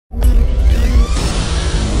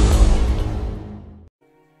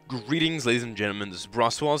Greetings, ladies and gentlemen. This is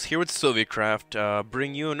Broswells here with Sovietcraft,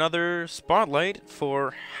 bring you another spotlight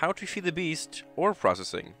for how to feed the beast ore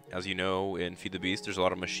processing. As you know, in Feed the Beast, there's a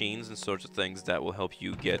lot of machines and sorts of things that will help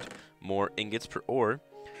you get more ingots per ore,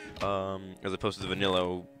 as opposed to the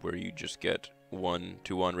vanilla where you just get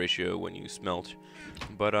 1-to-1 ratio when you smelt.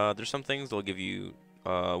 But there's some things that'll give you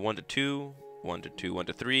 1 to 2, 1 to 2, 1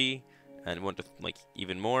 to 3, and 1 to like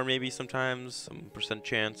even more maybe sometimes, some percent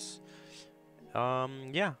chance.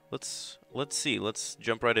 Yeah, let's see. Let's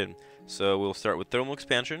jump right in. So we'll start with thermal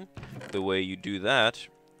expansion. The way you do that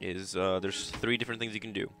is there's 3 different things you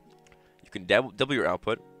can do. You can double your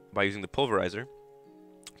output by using the pulverizer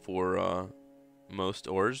for most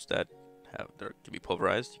ores that can be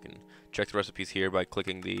pulverized. You can check the recipes here by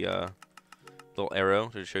clicking the little arrow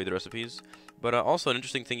to show you the recipes. But also an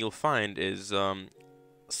interesting thing you'll find is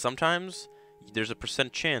sometimes there's a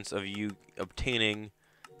percent chance of you obtaining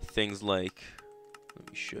things like, let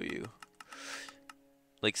me show you.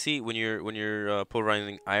 Like, see, when you're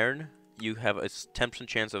pulverizing iron, you have a 10%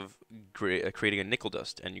 chance of creating a nickel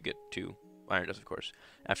dust, and you get 2 iron dust, of course.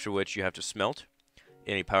 After which you have to smelt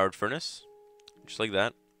in a powered furnace, just like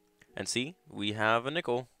that. And see, we have a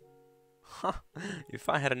nickel. Huh. If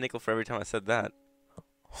I had a nickel for every time I said that.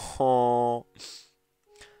 Oh.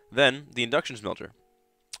 Then the induction smelter.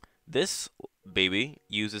 This baby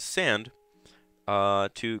uses sand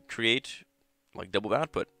to create like double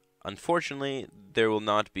output. Unfortunately, there will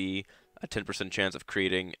not be a 10% chance of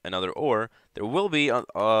creating another ore. There will be, on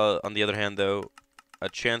the other hand, though, a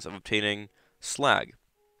chance of obtaining slag.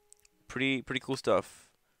 Pretty cool stuff.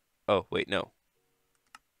 Oh, wait, no.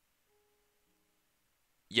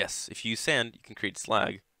 Yes, if you use sand, you can create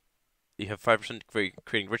slag. You have 5%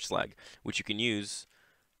 creating rich slag, which you can use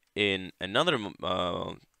in another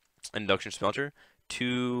induction smelter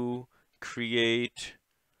to create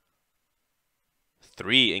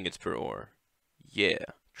 3 ingots per ore. Yeah,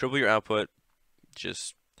 triple your output.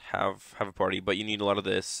 Just have a party, but you need a lot of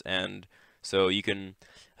this, and so you can.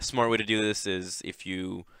 A smart way to do this is if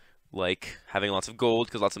you like having lots of gold,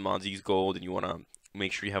 because lots of mods use gold, and you want to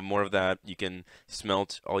make sure you have more of that. You can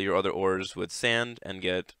smelt all your other ores with sand and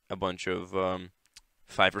get a bunch of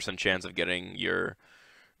 5% chance of getting your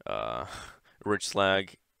rich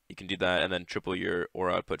slag. You can do that, and then triple your ore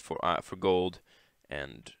output for gold,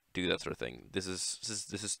 and do that sort of thing. This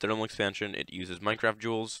is thermal expansion. It uses Minecraft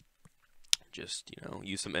joules. Just, you know,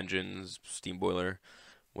 use some engines, steam boiler,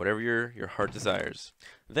 whatever your heart desires.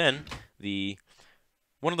 Then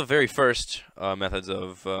one of the very first methods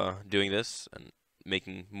of doing this and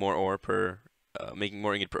making more ore making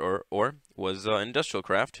more ingot per ore was industrial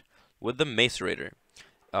craft with the macerator.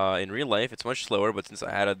 In real life, it's much slower, but since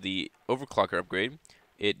I added the overclocker upgrade,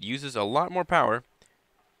 it uses a lot more power,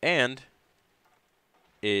 and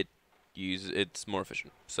it's more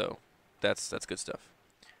efficient. So that's good stuff.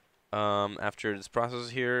 After this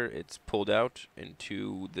process here, it's pulled out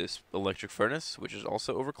into this electric furnace, which is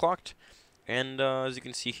also overclocked. And as you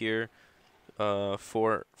can see here,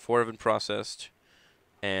 4 have been processed,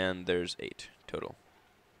 and there's 8 total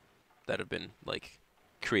that have been like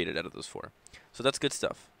created out of those 4. So that's good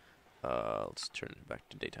stuff. Let's turn it back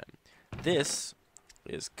to daytime. This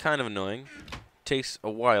is kind of annoying. Takes a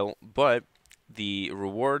while, but the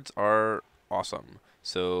rewards are awesome.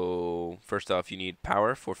 So first off, you need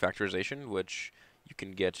power for factorization, which you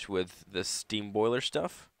can get with the steam boiler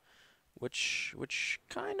stuff, which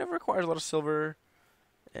kind of requires a lot of silver,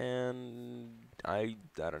 and I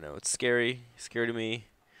don't know. It's scary to me.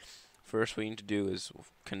 First, what you need to do is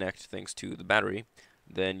connect things to the battery.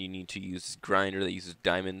 Then you need to use this grinder that uses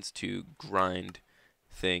diamonds to grind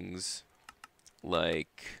things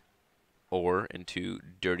like ore into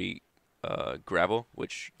dirty gravel,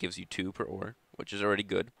 which gives you 2 per ore, which is already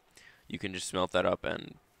good. You can just smelt that up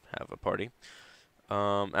and have a party.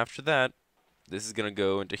 After that, this is going to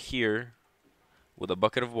go into here with a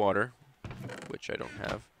bucket of water, which I don't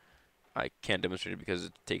have. I can't demonstrate it because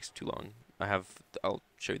it takes too long. I'll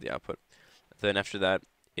show you the output. Then after that,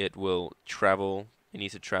 it will travel. It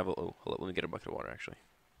needs to travel. Oh, hold up, let me get a bucket of water, actually.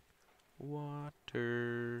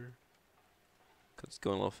 Water. Because it's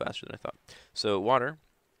going a little faster than I thought. So water,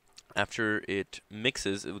 after it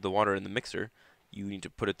mixes with the water in the mixer, you need to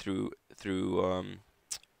put it through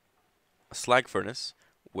a slag furnace,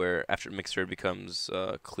 where after it mixer it becomes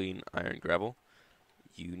clean iron gravel.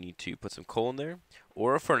 You need to put some coal in there,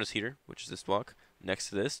 or a furnace heater, which is this block, next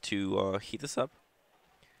to this to heat this up.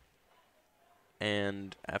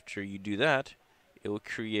 And after you do that, it will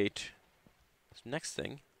create this next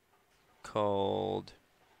thing called,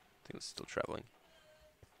 I think it's still traveling,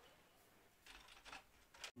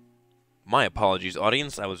 My apologies,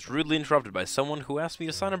 audience. I was rudely interrupted by someone who asked me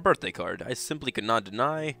to sign a birthday card. I simply could not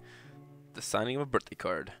deny the signing of a birthday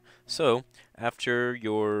card. So, after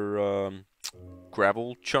your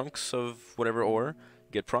gravel chunks of whatever ore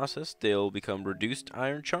get processed, they'll become reduced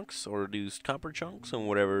iron chunks or reduced copper chunks and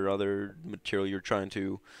whatever other material you're trying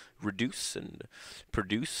to reduce and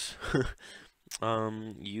produce.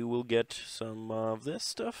 You will get some of this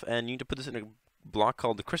stuff, and you need to put this in a block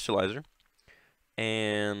called the crystallizer,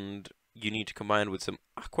 and you need to combine with some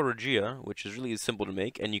aqua regia, which is really simple to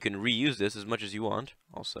make, and you can reuse this as much as you want.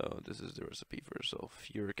 Also, this is the recipe for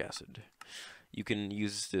sulfuric acid. You can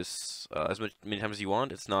use this many times as you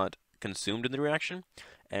want. It's not consumed in the reaction,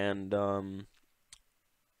 and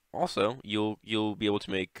also you'll be able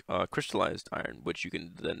to make crystallized iron, which you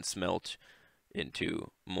can then smelt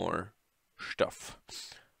into more stuff.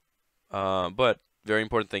 But very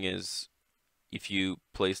important thing is, if you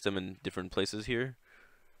place them in different places here,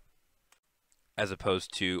 as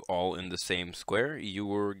opposed to all in the same square,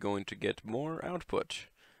 you are going to get more output.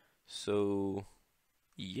 So,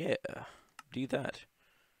 yeah, do that.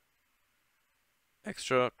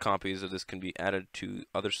 Extra copies of this can be added to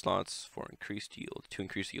other slots for increased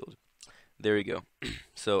yield, There you go.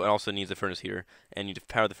 So it also needs a furnace heater, and you need to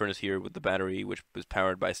power the furnace here with the battery, which is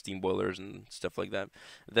powered by steam boilers and stuff like that.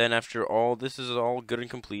 Then after all this is all good and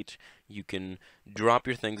complete, you can drop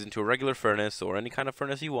your things into a regular furnace or any kind of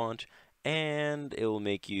furnace you want, and it will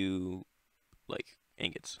make you, like,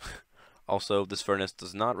 ingots. Also, this furnace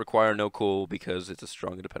does not require no coal because it's a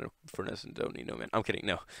strong independent furnace and don't need no man. I'm kidding,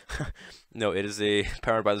 no. No, it is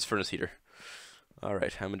powered by this furnace heater.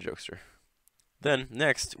 Alright, I'm a jokester. Then,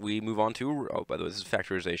 next, we move on to, oh, by the way, this is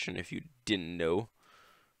factorization, if you didn't know.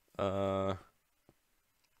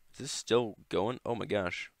 Is this still going? Oh my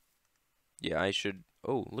gosh. Yeah, I should,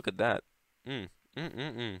 oh, look at that.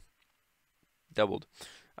 Doubled.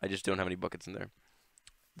 I just don't have any buckets in there.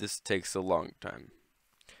 This takes a long time.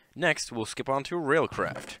 Next, we'll skip on to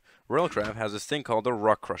Railcraft. Railcraft has this thing called the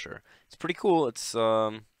Rock Crusher. It's pretty cool. It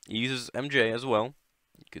uses MJ as well.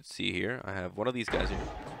 You could see here, I have one of these guys here.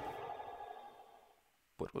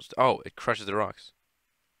 Oh, it crushes the rocks.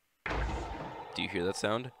 Do you hear that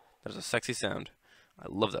sound? That is a sexy sound. I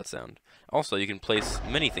love that sound. Also, you can place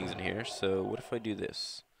many things in here, so what if I do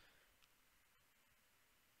this?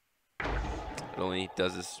 It only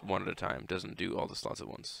does this one at a time, doesn't do all the slots at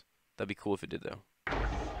once. That'd be cool if it did, though.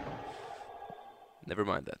 Never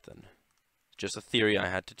mind that, then. Just a theory I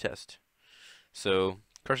had to test. So,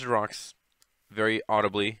 crushed rocks, very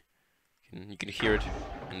audibly. You can hear it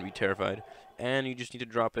and be terrified. And you just need to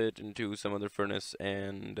drop it into some other furnace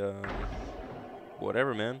and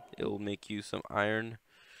whatever, man. It'll make you some iron.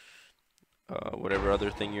 Whatever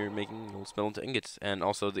other thing you're making, it'll smelt into ingots. And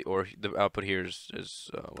also the output here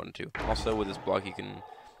is 1 and 2. Also, with this block, you can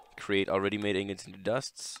create already made ingots into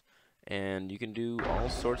dusts, and you can do all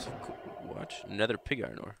sorts of nether pig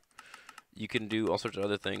iron ore. You can do all sorts of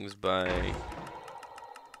other things by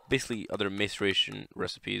basically other maceration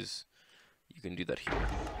recipes. You can do that here.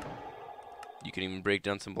 You can even break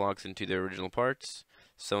down some blocks into their original parts.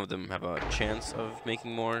 Some of them have a chance of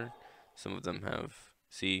making more. Some of them have,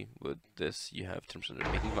 see, with this, you have 10%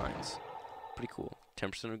 of making vines. Pretty cool.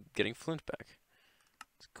 10% of getting flint back.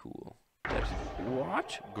 It's cool.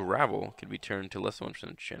 What? Gravel can be turned to less than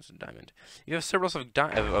 1% chance of diamond. You have several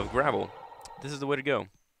of gravel. This is the way to go. You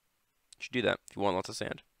should do that if you want lots of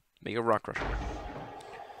sand. Make a rock crusher.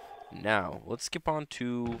 Now, let's skip on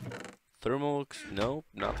to no,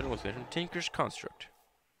 not thermal expansion. Tinker's Construct.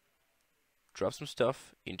 Drop some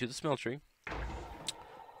stuff into the smeltery.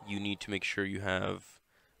 You need to make sure you have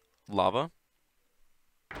lava.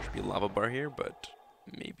 There should be a lava bar here, but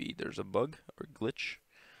maybe there's a bug or glitch.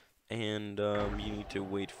 And you need to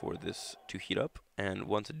wait for this to heat up. And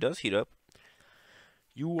once it does heat up,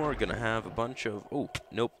 you are gonna have a bunch of. Oh,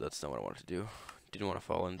 nope, that's not what I wanted to do. Didn't want to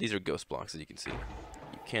fall in. These are ghost blocks, as you can see.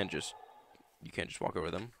 You can't just walk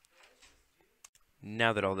over them.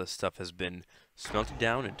 Now that all this stuff has been smelted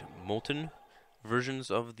down into molten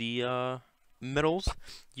versions of the metals,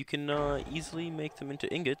 you can easily make them into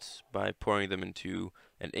ingots by pouring them into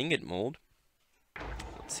an ingot mold.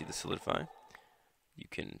 Let's see this solidify. You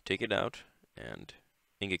can take it out and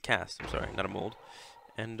ingot cast. I'm sorry, not a mold,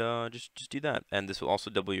 and just do that. And this will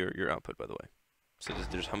also double your output, by the way. So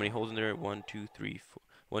there's how many holes in there? 1, 2, 3, 4.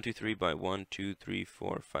 1, 2, 3 by 1, 2, 3,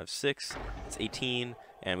 4, 5, 6. It's 18,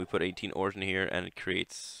 and we put 18 ores in here, and it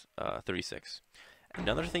creates 36.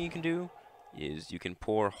 Another thing you can do is you can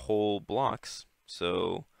pour whole blocks.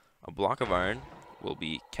 So a block of iron will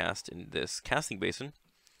be cast in this casting basin.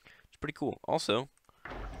 It's pretty cool. Also,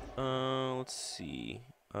 let's see.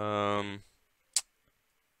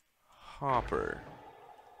 hopper.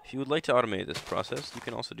 If you would like to automate this process, you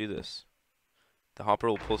can also do this. The hopper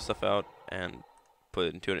will pull stuff out and put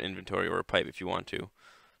it into an inventory or a pipe if you want to,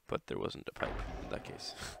 but there wasn't a pipe in that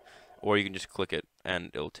case. Or you can just click it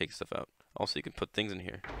and it'll take stuff out. Also, you can put things in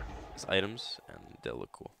here as items and they'll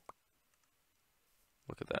look cool.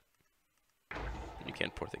 Look at that. You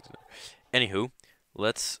can't pour things in there. Anywho,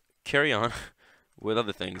 let's carry on with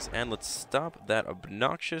other things and let's stop that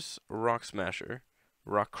obnoxious rock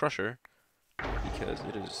crusher, because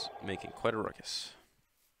it is making quite a ruckus.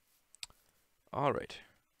 Alright.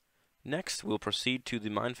 Next, we'll proceed to the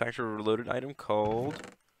Mine Factory Reloaded item called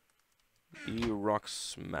the Rock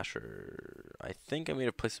Smasher. I think I made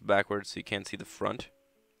it place it backwards so you can't see the front.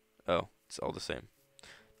 Oh, it's all the same.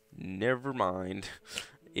 Never mind.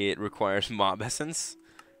 It requires mob essence,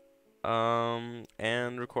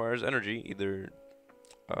 and requires energy, either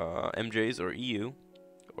MJs or EU,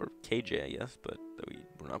 or KJ, I guess, but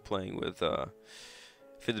we're not playing with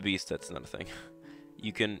For the Beast, that's not a thing.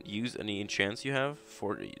 You can use any enchants you have,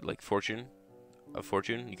 like Fortune,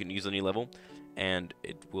 you can use any level, and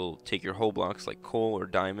it will take your whole blocks, like coal or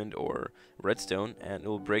diamond or redstone, and it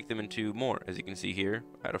will break them into more. As you can see here,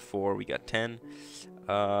 out of 4, we got 10.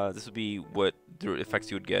 This would be what the effects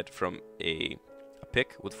you would get from a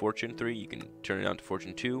pick with Fortune 3. You can turn it on to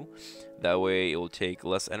Fortune 2. That way it will take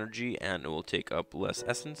less energy and it will take up less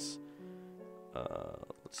essence.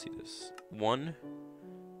 Let's see this. 1,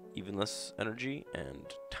 even less energy and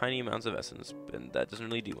tiny amounts of essence, and that doesn't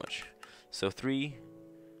really do much. So 3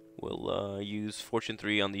 will use Fortune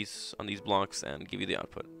 3 on these blocks and give you the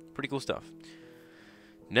output. Pretty cool stuff.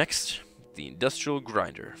 Next, the Industrial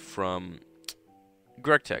Grinder from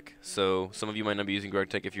GregTech. So some of you might not be using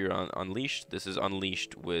GregTech if you're on Unleashed. This is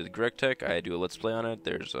Unleashed with GregTech. I do a Let's Play on it.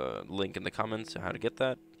 There's a link in the comments to how to get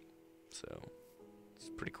that. So it's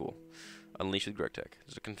pretty cool. Unleashed with GregTech.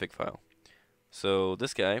 There's a config file. So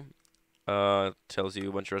this guy tells you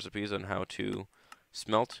a bunch of recipes on how to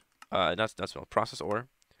smelt, not smelt, process ore.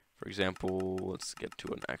 For example, let's get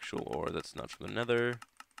to an actual ore that's not from the nether.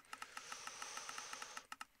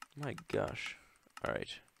 My gosh.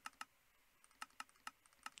 Alright.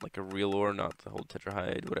 Like a real ore, not the whole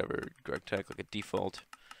tetrahide, whatever, GregTech, like a default.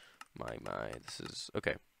 My, this is,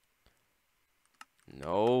 okay.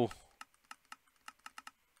 No.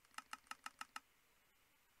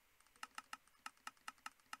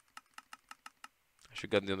 I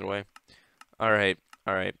should have gotten the other way.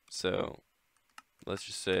 Alright, so let's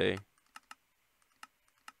just say,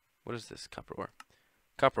 what is this? Copper ore.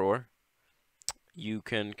 Copper ore. You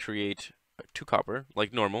can create 2 copper,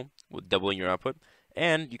 like normal, with doubling your output,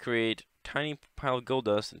 and you create tiny pile of gold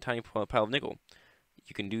dust and tiny pile of nickel.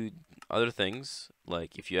 You can do other things,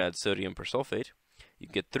 like if you add sodium persulfate, you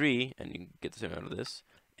can get 3, and you can get the same out of this,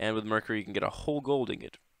 and with mercury you can get a whole gold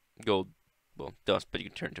ingot. Well, dust, but you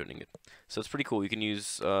can turn it into an ingot. So it's pretty cool. You can use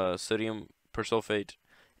sodium persulfate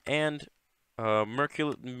and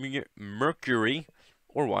mercury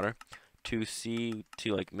or water to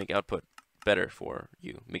like make output better for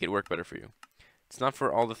you, make it work better for you. It's not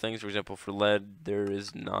for all the things. For example, for lead, there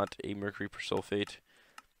is not a mercury persulfate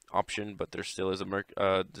option, but there still is a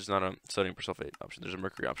there's not a sodium persulfate option. There's a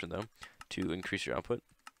mercury option though to increase your output.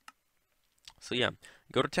 So yeah,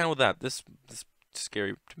 go to town with that. This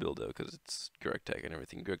scary to build though because it's GregTech and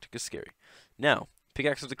everything. GregTech is scary. Now,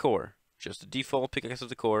 pickaxe of the core, just a default pickaxe of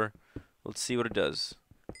the core. Let's see what it does.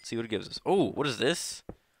 Let's see what it gives us. Oh, what is this?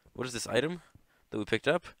 What is this item that we picked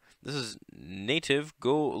up? This is native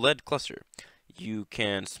lead cluster. You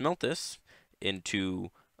can smelt this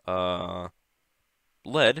into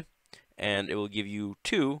lead, and it will give you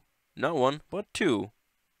 2, not 1, but 2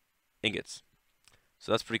 ingots.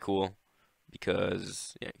 So that's pretty cool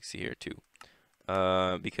because, yeah, you can see here 2.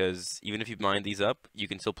 Because even if you mine these up, you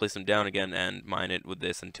can still place them down again and mine it with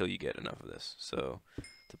this until you get enough of this. So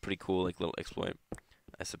it's a pretty cool like little exploit,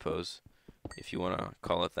 I suppose, if you want to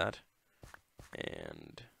call it that.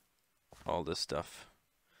 And all this stuff,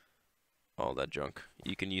 all that junk,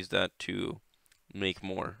 you can use that to make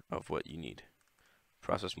more of what you need,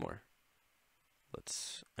 process more.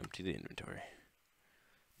 Let's empty the inventory.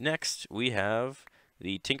 Next, we have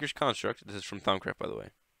the Tinker's Construct. This is from Thaumcraft, by the way,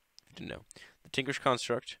 if you didn't know. The Tinker's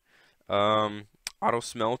Construct, auto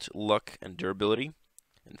smelt, luck, and durability,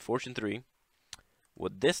 and Fortune 3.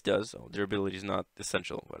 What this does, durability is not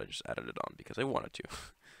essential, but I just added it on because I wanted to.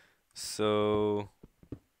 So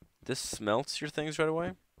this smelts your things right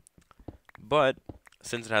away, but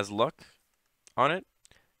since it has luck on it,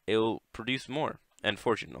 it'll produce more, and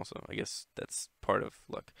fortune also. I guess that's part of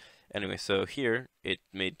luck. Anyway, so here it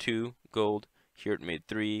made 2 gold, here it made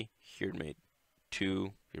 3, here it made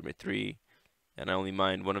 2, here it made 3, and I only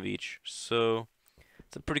mined one of each. So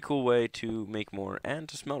it's a pretty cool way to make more and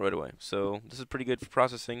to smelt right away. So this is pretty good for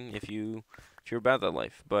processing if you're about that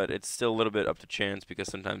life. But it's still a little bit up to chance because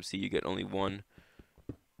sometimes see you get only one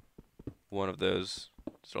of those.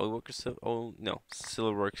 Does it all work? Oh no,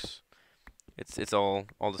 still works. It's all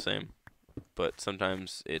the same. But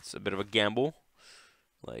sometimes it's a bit of a gamble.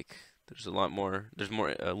 Like there's a lot more. There's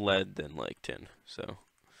more lead than like tin. So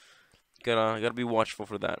gotta be watchful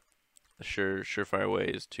for that. The surefire way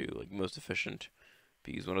is to like most efficient.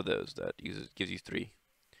 Use one of those that gives you 3.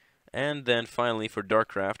 And then finally for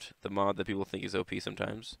Darkcraft, the mod that people think is OP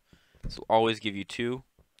sometimes, this will always give you 2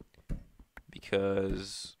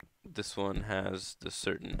 because this one has the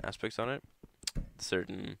certain aspects on it,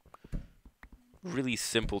 certain really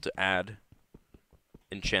simple to add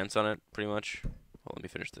enchants on it, pretty much. Well, let me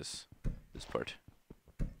finish this part.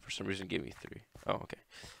 For some reason, it gave me 3. Oh, okay,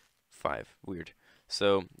 5. Weird.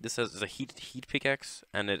 So this has a heat pickaxe,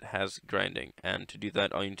 and it has grinding. And to do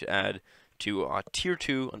that, all you need to add to a tier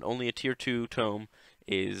 2, and only a tier 2 tome,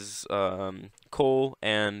 is coal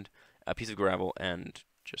and a piece of gravel and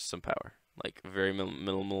just some power, like a very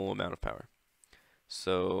minimal amount of power.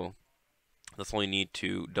 So that's all you need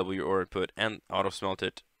to double your ore output and auto smelt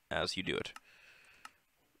it as you do it.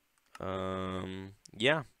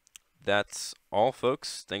 Yeah. That's all,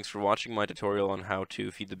 folks. Thanks for watching my tutorial on how to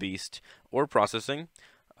feed the beast or processing.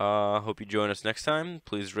 Hope you join us next time.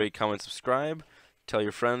 Please rate, comment, subscribe. Tell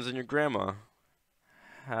your friends and your grandma.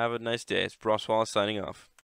 Have a nice day. It's Wallace signing off.